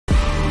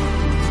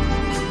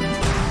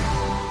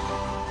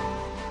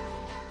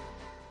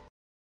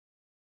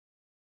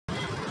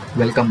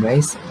Welcome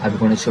guys, I'm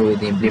going to show you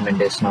the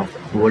implementation of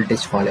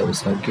voltage follower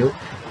circuit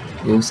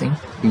using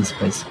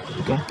PSPICE.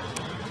 Okay,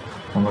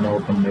 I'm going to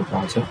open my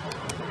project.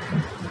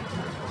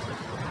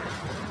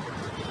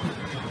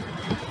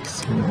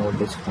 See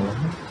voltage follower.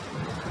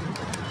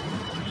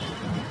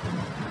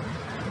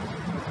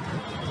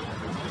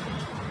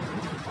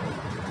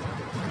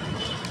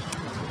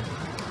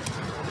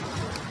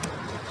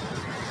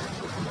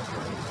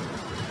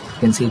 You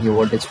can see the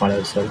voltage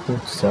follower circuit.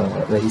 It's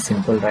very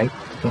simple, right?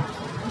 Okay,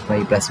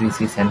 my plus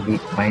VCC and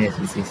minus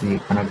VCC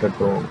connected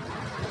to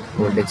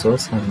voltage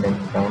source and then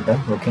counter.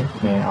 Okay,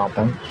 my op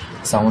amp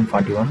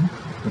 741.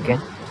 Okay,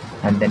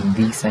 and then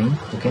V sign.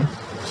 Okay,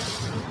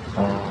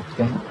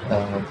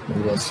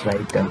 we just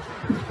write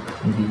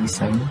V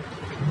sign.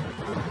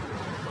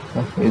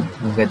 You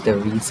get the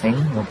V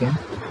sign. Okay,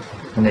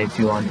 and if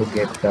you want to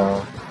get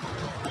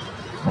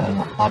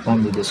op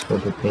amp, you just go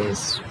to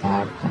place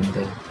part and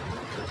then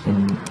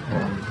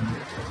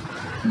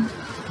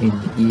in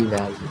E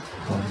value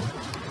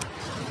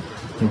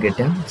you get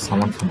a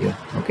 741.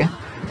 Okay,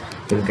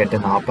 you will get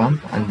an op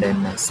amp and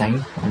then a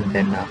sign and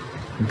then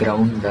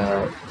ground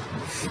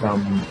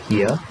from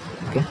here.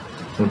 Okay,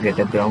 you will get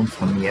a ground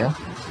from here.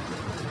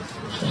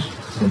 Okay.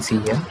 You can see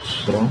here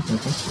ground.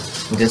 Okay,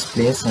 you just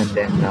place and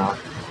then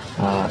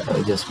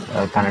just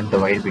connect the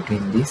wire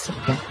between these.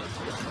 Okay,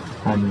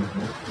 and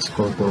let's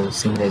go to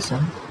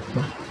simulation.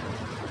 Okay.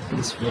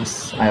 This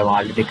I have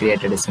already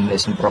created a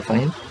simulation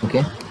profile.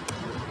 Okay,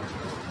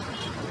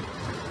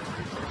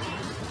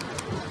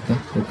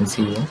 you can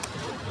see here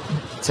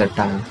it's a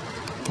time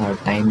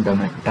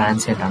domain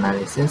transient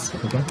analysis.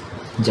 Okay,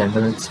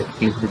 general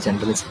click the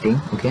general setting.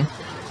 Okay,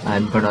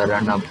 I'm gonna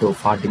run up to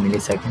 40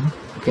 milliseconds.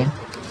 Okay,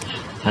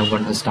 I'm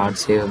going to start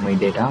save my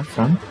data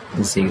from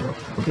 0.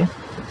 Okay,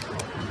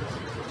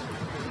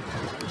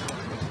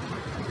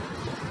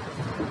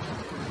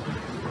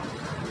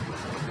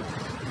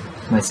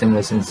 my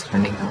simulation is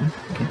running on.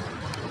 Okay,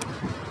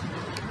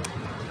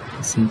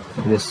 see,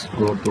 just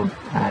go to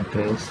add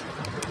trace.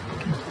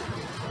 Okay.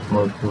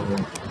 Go to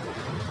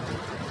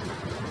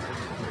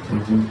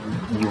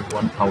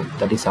U1 out,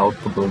 that is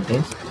output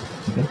voltage.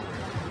 Okay,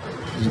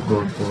 just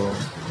go to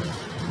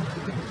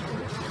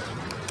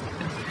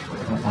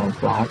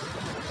plot,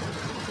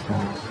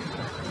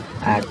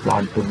 add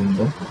plot to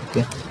window.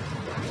 Okay,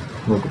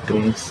 go to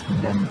trace,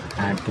 then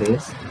add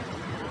trace.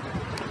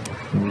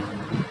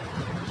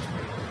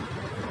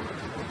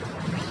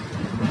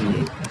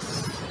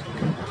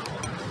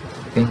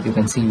 Okay, you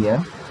can see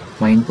here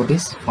my input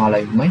is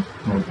following my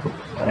output,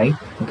 right?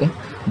 Okay,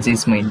 this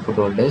is my input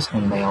voltage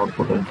and my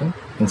output voltage. You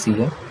can see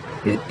here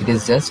it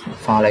is just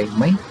following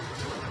my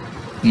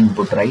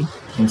input, right? You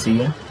can see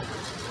here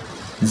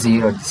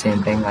 0 at the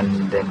same time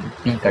and then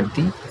peak at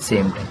the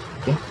same time.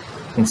 Okay,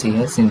 you can see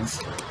here since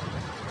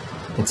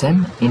it's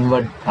an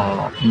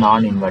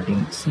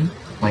non-inverting, see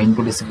my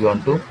input is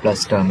given to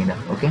plus terminal.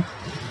 Okay,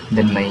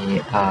 then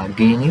my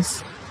gain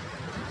is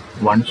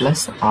 1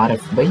 plus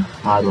RF by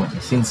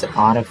R1, since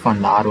RF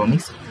and R1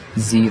 is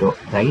 0,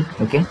 right?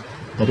 Okay,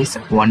 that is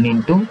 1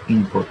 into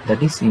input,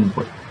 that is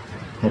input,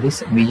 that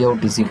is V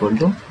out is equal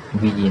to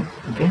V in.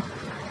 Okay,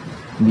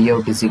 V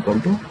out is equal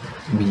to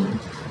V in.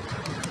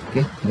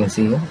 Okay, you can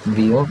see here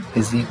V out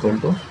is equal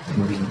to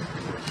V in.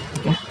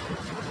 Okay,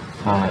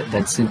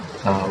 that's it,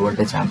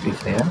 voltage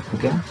amplifier.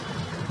 Okay,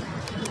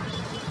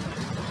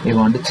 you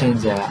want to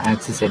change the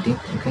axis setting.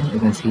 Okay, you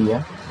can see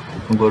here,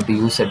 you go to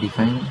user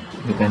define,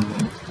 you can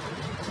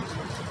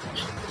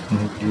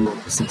do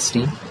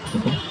 60.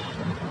 Okay,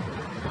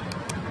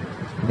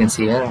 you can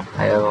see here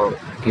I have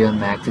given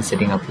my axis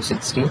setting up to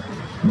 60,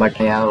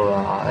 but I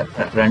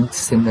have run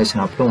simulation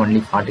up to only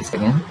 40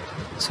 seconds,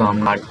 so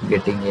I'm not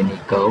getting any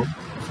curve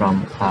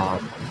from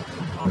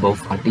above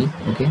 40.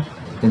 Okay,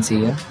 you can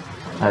see here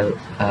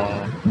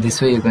this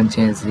way you can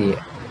change the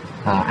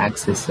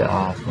axis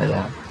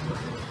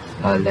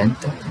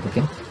length.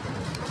 Okay,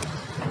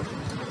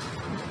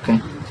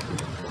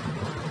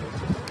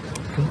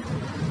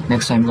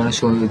 next I'm going to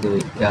show you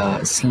the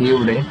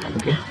sleeve rate.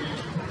 Okay,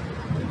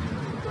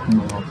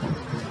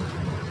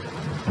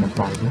 on a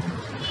project.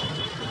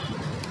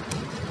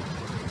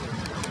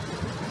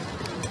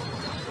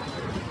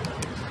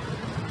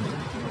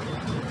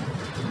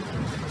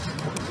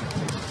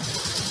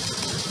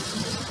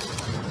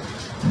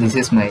 This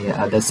is my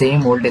the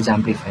same voltage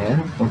amplifier.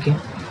 Okay,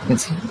 you can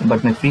see,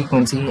 but my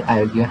frequency I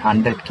have given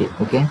 100K.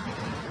 Okay,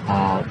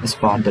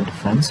 spot the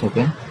difference.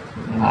 Okay,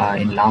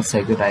 in last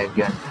circuit I have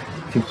given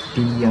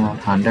 50 or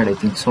 100, I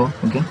think so.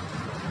 Okay,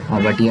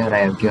 but here I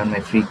have given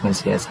my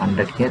frequency as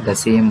 100K, the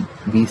same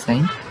V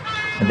sign,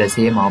 the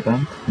same op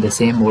amp, the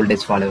same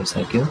voltage follower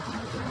circuit.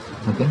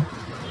 Okay,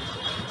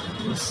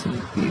 let's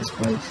see,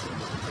 PSPICE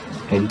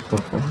edit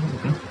profile.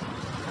 Okay,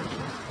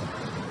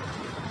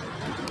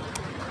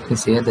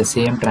 it's here the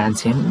same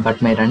transient,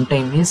 but my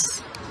runtime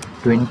is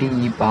 20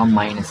 e power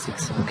minus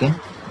 6. Okay,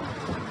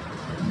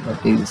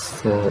 that is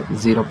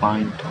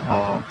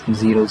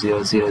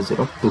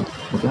 0.00002.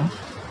 Okay,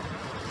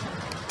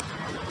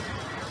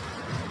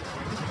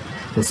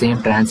 the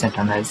same transient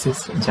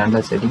analysis,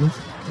 general settings,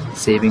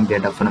 saving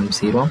data from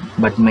 0,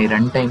 but my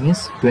runtime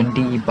is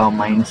 20 e power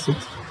minus 6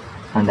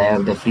 and I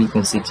have the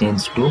frequency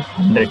changed to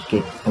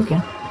 100k.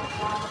 Okay,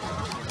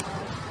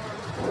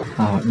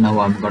 now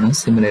I'm gonna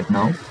simulate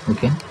now.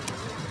 Okay,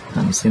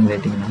 I'm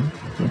simulating now.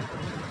 Okay,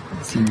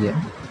 see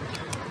here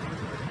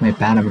my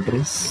parameter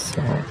is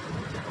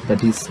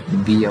that is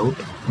V out.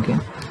 Okay,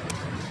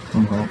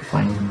 I'm gonna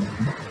find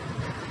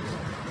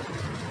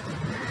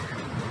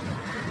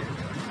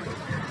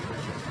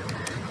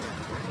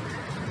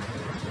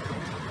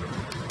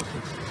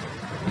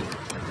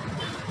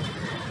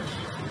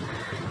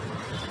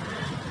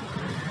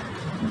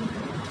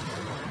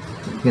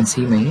you can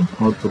see my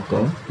output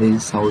curve.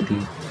 This is how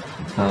the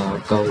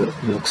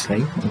curve looks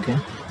like. Okay,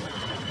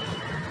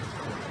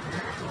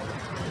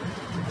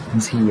 you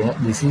can see here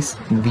this is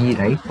V,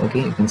 right?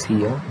 Okay, you can see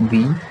here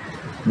V,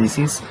 this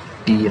is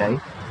T, right?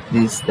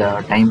 This is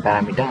the time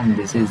parameter and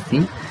this is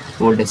the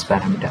voltage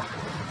parameter.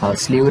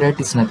 Slew rate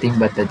is nothing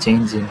but the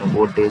change in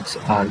voltage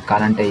or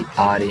current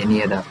or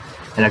any other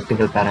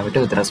electrical parameter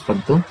with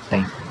respect to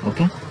time.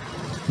 Okay,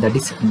 that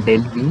is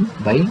del V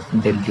by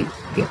del D.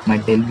 Okay, my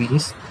del V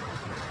is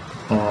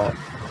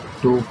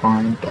 2.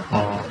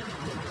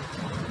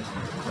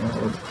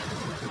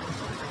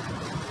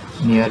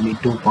 Nearly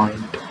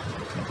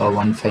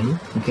 2.15.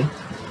 Okay,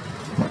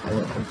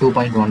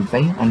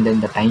 2.15, and then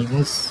the time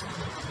is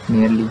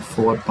nearly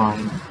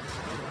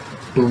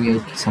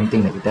 4.28,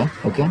 something like that.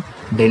 Okay,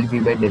 del V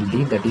by del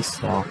D, that is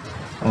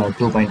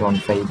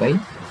 2.15 by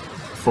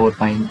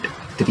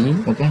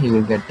 4.3. okay, you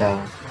will get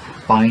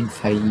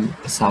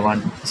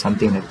 0.57,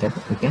 something like that.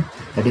 Okay,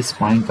 that is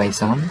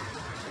 0.57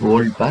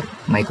 volt per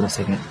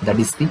microsecond. That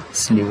is the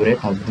slew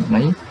rate of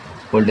my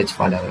voltage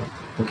follower.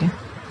 Okay,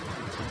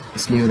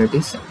 slew rate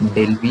is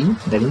del V,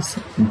 that is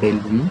del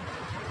V,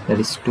 that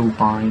is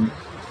 2.15.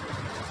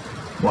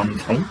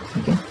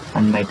 okay,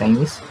 and my time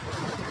is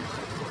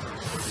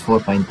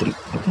 4.3.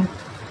 okay,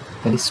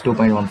 that is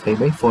 2.15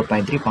 by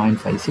 4.3,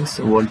 0.56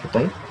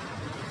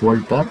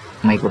 volt per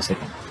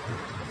microsecond.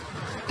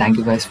 Thank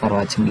you guys for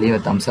watching. Leave a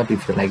thumbs up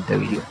if you like the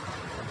video.